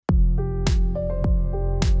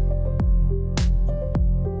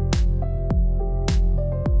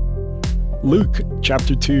Luke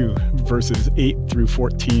chapter 2, verses 8 through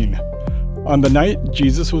 14. On the night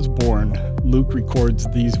Jesus was born, Luke records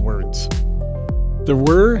these words. There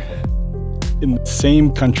were, in the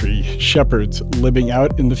same country, shepherds living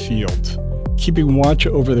out in the fields, keeping watch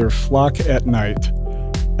over their flock at night.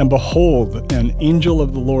 And behold, an angel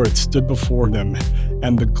of the Lord stood before them,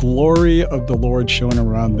 and the glory of the Lord shone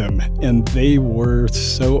around them, and they were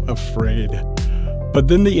so afraid. But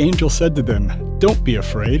then the angel said to them, "Don't be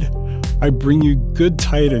afraid. I bring you good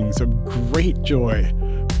tidings of great joy,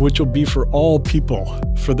 which will be for all people.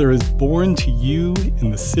 For there is born to you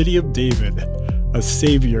in the city of David a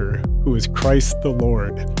Savior, who is Christ the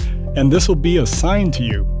Lord. And this will be a sign to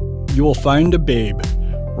you. You will find a babe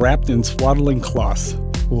wrapped in swaddling cloths,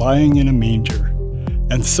 lying in a manger."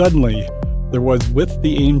 And suddenly there was with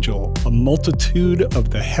the angel a multitude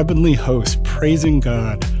of the heavenly host praising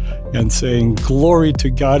God and saying, "Glory to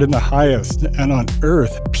God in the highest, and on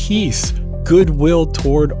earth peace, goodwill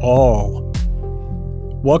toward all."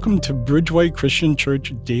 Welcome to Bridgeway Christian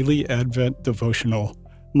Church Daily Advent Devotional.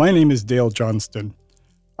 My name is Dale Johnston.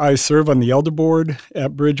 I serve on the elder board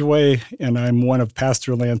at Bridgeway, and I'm one of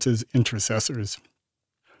Pastor Lance's intercessors.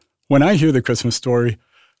 When I hear the Christmas story,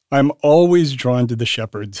 I'm always drawn to the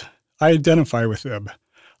shepherds. I identify with them.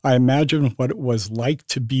 I imagine what it was like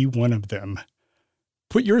to be one of them.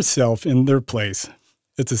 Put yourself in their place.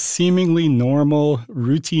 It's a seemingly normal,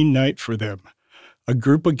 routine night for them. A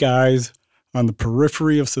group of guys on the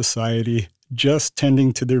periphery of society just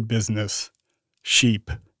tending to their business,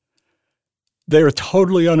 sheep. They are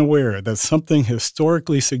totally unaware that something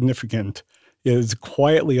historically significant is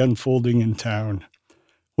quietly unfolding in town.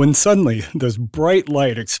 When suddenly this bright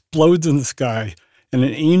light explodes in the sky and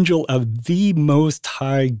an angel of the Most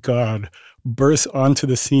High God bursts onto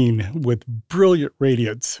the scene with brilliant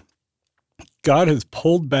radiance. God has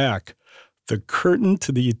pulled back the curtain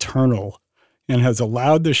to the eternal and has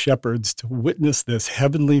allowed the shepherds to witness this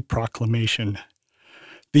heavenly proclamation.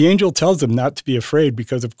 The angel tells them not to be afraid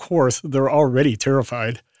because, of course, they're already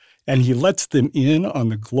terrified, and he lets them in on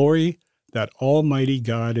the glory that Almighty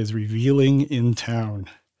God is revealing in town.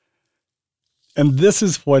 And this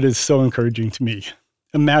is what is so encouraging to me.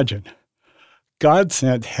 Imagine, God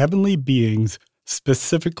sent heavenly beings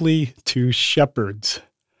specifically to shepherds,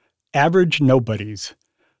 average nobodies,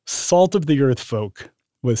 salt of the earth folk,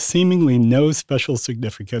 with seemingly no special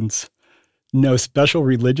significance, no special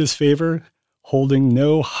religious favor, holding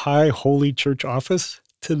no high holy church office.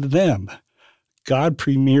 To them, God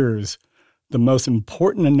premieres the most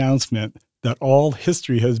important announcement that all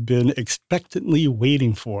history has been expectantly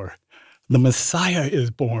waiting for. The Messiah is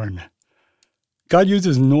born. God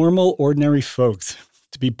uses normal, ordinary folks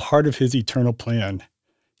to be part of his eternal plan.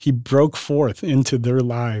 He broke forth into their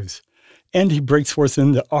lives, and he breaks forth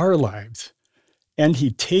into our lives, and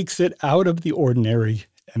he takes it out of the ordinary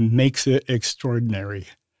and makes it extraordinary.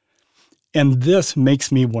 And this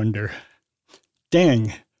makes me wonder,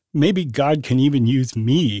 dang, maybe God can even use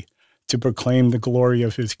me to proclaim the glory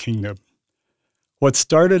of his kingdom. What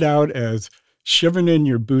started out as shivering in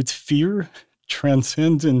your boots fear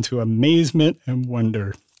transcends into amazement and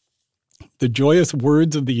wonder. The joyous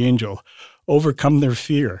words of the angel overcome their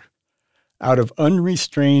fear. Out of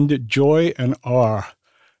unrestrained joy and awe,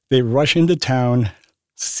 they rush into town,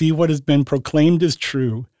 see what has been proclaimed as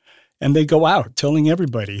true, and they go out telling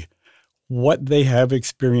everybody what they have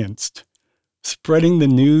experienced, spreading the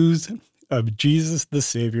news of Jesus the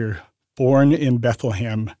Savior, born in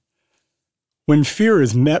Bethlehem. When fear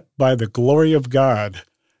is met by the glory of God,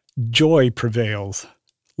 joy prevails.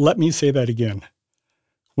 Let me say that again.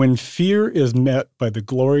 When fear is met by the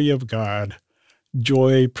glory of God,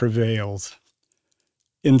 joy prevails.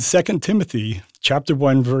 In 2 Timothy chapter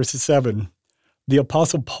 1, verse 7, the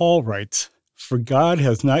Apostle Paul writes, "For God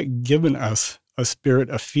has not given us a spirit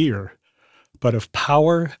of fear, but of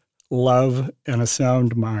power, love, and a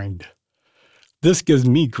sound mind." This gives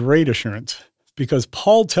me great assurance because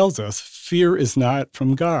Paul tells us fear is not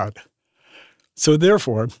from God. So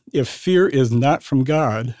therefore, if fear is not from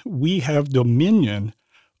God, we have dominion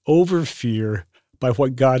over fear by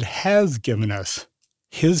what God has given us,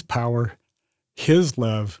 his power, his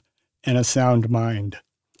love, and a sound mind.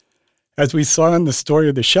 As we saw in the story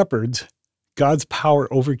of the shepherds, God's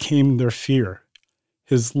power overcame their fear.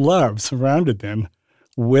 His love surrounded them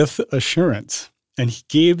with assurance, and he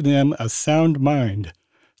gave them a sound mind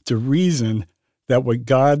to reason that what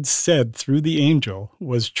God said through the angel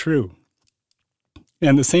was true.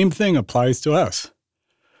 And the same thing applies to us.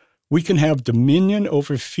 We can have dominion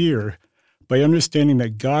over fear by understanding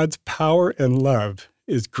that God's power and love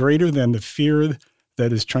is greater than the fear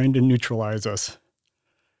that is trying to neutralize us.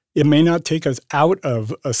 It may not take us out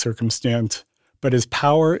of a circumstance, but His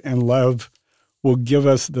power and love will give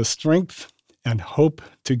us the strength and hope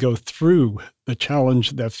to go through the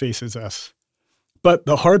challenge that faces us. But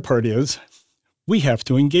the hard part is, we have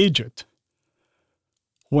to engage it.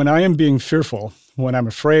 When I am being fearful, when I'm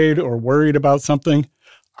afraid or worried about something,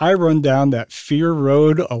 I run down that fear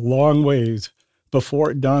road a long ways before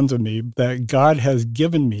it dawns on me that God has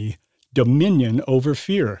given me dominion over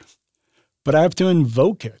fear. But I have to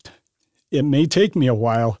invoke it. It may take me a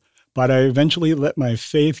while, but I eventually let my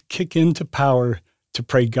faith kick into power to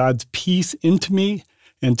pray God's peace into me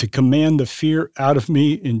and to command the fear out of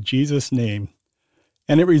me in Jesus' name.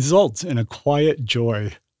 And it results in a quiet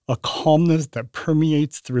joy, a calmness that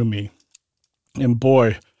permeates through me. And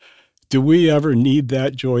boy, do we ever need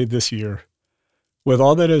that joy this year. With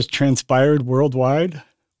all that has transpired worldwide,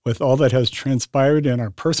 with all that has transpired in our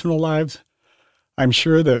personal lives, I'm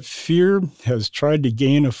sure that fear has tried to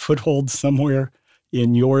gain a foothold somewhere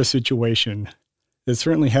in your situation. It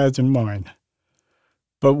certainly has in mine.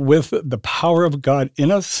 But with the power of God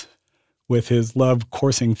in us, with His love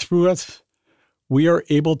coursing through us, we are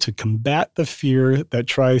able to combat the fear that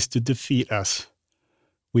tries to defeat us.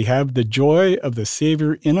 We have the joy of the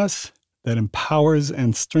Savior in us that empowers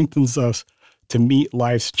and strengthens us to meet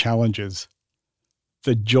life's challenges.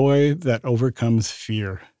 The joy that overcomes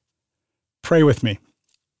fear. Pray with me.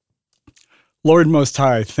 Lord Most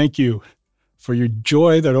High, thank you for your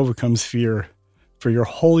joy that overcomes fear, for your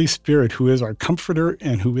Holy Spirit who is our comforter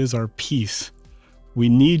and who is our peace. We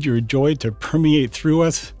need your joy to permeate through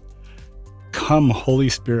us. Come, Holy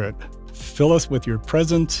Spirit, fill us with your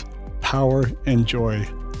presence, power, and joy.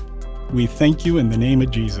 We thank you in the name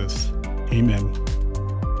of Jesus. Amen.